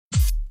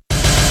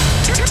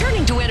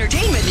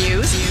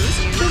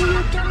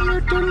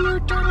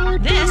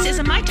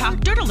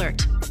Talk Dirt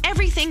Alert.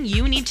 Everything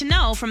you need to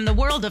know from the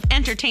world of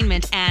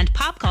entertainment and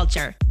pop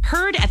culture.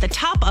 Heard at the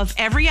top of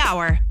every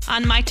hour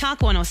on My Talk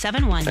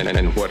 107.1.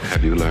 And what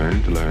have you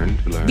learned?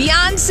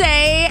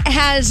 Beyonce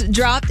has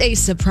dropped a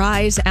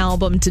surprise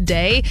album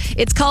today.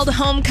 It's called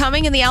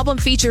Homecoming, and the album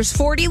features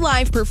 40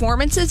 live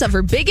performances of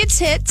her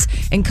biggest hits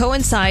and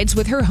coincides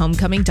with her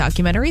Homecoming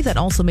documentary that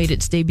also made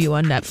its debut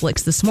on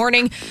Netflix this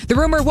morning. The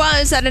rumor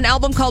was that an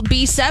album called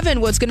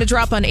B7 was going to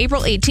drop on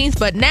April 18th,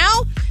 but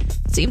now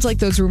it seems like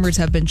those rumors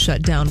have been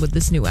shut down with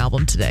this new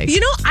album today. You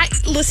know,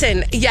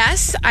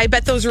 yes, I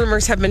bet those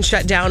rumors have been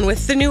shut down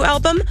with the new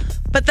album.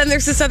 But then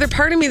there's this other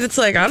part of me that's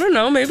like, I don't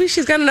know, maybe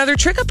she's got another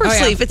trick up her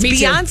sleeve. Yeah, it's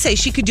Beyonce. Too.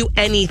 She could do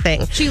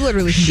anything. She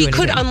literally can do anything.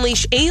 She could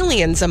unleash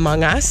aliens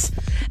among us.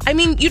 I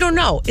mean, you don't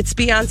know. It's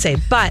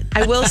Beyonce. But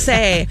I will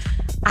say,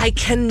 I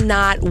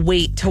cannot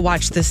wait to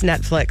watch this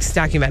Netflix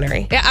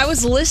documentary. Yeah, I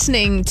was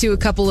listening to a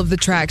couple of the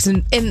tracks,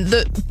 and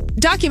the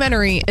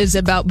documentary is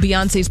about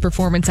Beyonce's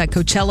performance at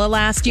Coachella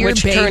last year. I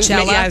was going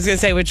to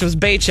say, which was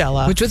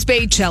Baychella.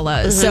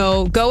 Mm-hmm.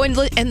 So go and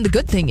the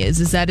good thing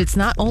is that it's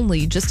not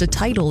only just a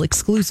title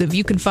exclusive.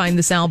 You can find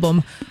this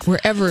album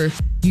wherever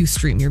you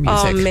stream your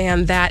music. Oh,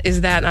 man, that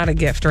not a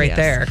gift right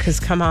there? Because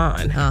come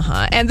on.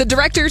 And the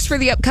directors for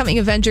the upcoming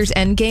Avengers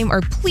Endgame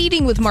are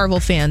pleading with Marvel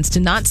fans to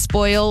not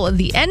spoil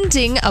the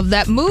ending of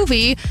that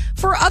movie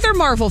for other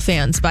Marvel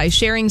fans by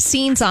sharing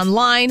scenes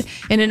online.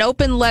 In an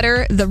open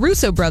letter, the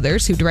Russo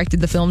brothers, who directed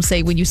the film,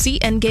 say, when you see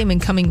Endgame in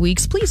coming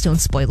weeks, please don't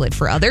spoil it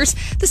for others.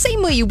 The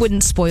same way you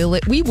wouldn't spoil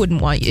it, we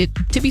wouldn't want it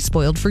to be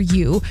spoiled for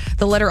you.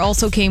 The letter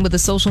also came with a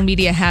social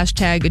media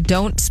hashtag,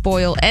 Don't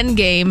Spoil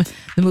Endgame.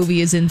 The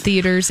movie is in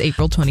theaters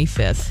April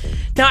 25th.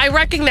 Now, I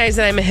recognize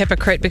that I'm a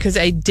hypocrite because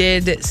I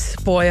did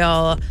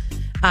spoil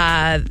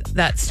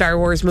that Star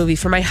Wars movie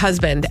for my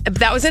husband.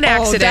 That was an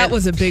accident. That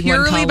was a big one.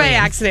 Purely by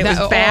accident. It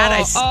was bad.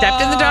 I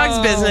stepped in the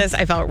dog's business.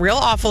 I felt real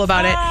awful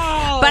about it.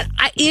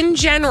 But in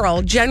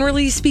general,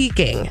 generally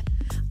speaking,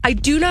 I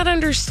do not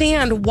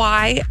understand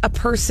why a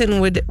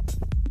person would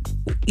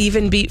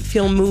even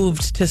feel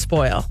moved to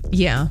spoil.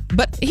 Yeah,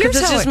 but here's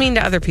how just mean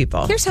to other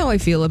people. Here's how I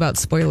feel about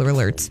spoiler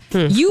alerts.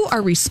 You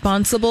are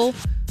responsible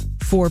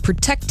for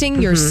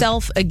protecting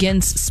yourself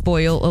against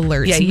spoil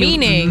alerts. Yeah,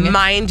 meaning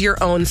mind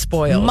your own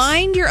spoils.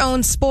 Mind your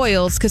own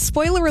spoils, because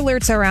spoiler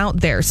alerts are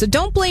out there. So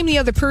don't blame the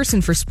other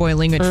person for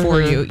spoiling it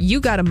for you. You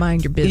got to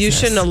mind your business. You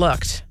shouldn't have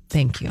looked.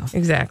 Thank you.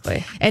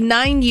 Exactly. And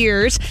 9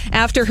 years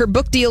after her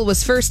book deal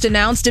was first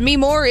announced, Demi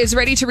Moore is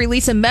ready to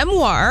release a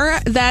memoir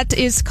that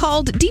is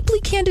called Deeply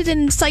Candid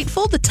and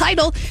Insightful. The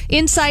title,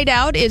 Inside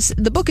Out,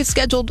 the book is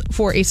scheduled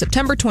for a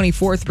September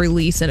 24th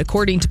release. And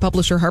according to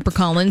publisher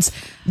HarperCollins,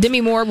 Demi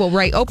Moore will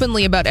write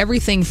openly about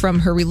everything from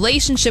her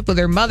relationship with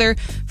her mother,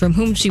 from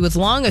whom she was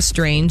long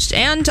estranged,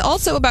 and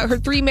also about her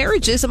 3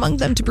 marriages, among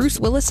them to Bruce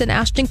Willis and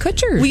Ashton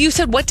Kutcher. Well, you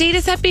said, what date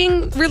is that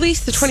being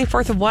released? The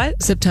 24th of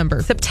what?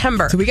 September.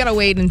 So we got to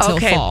wait until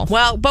fall.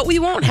 Well, but we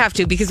won't have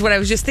to, because what I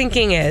was just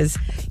thinking is,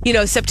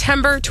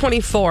 September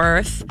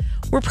 24th,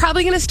 we're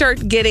probably going to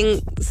start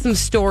getting some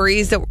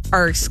stories that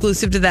are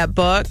exclusive to that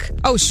book.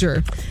 Oh,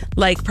 sure.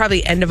 Like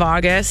probably end of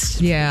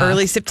August. Yeah.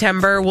 Early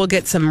September, we'll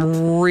get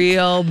some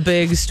real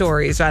big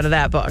stories out of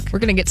that book. We're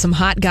going to get some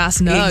hot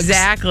goss nugs.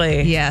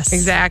 Exactly. Yes.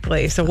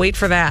 Exactly. So wait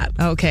for that.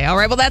 Okay. All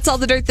right. Well, that's all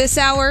the dirt this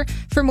hour.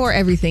 For more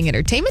everything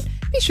entertainment,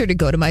 be sure to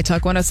go to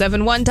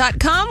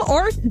mytalk1071.com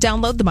or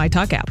download the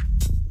MyTalk app.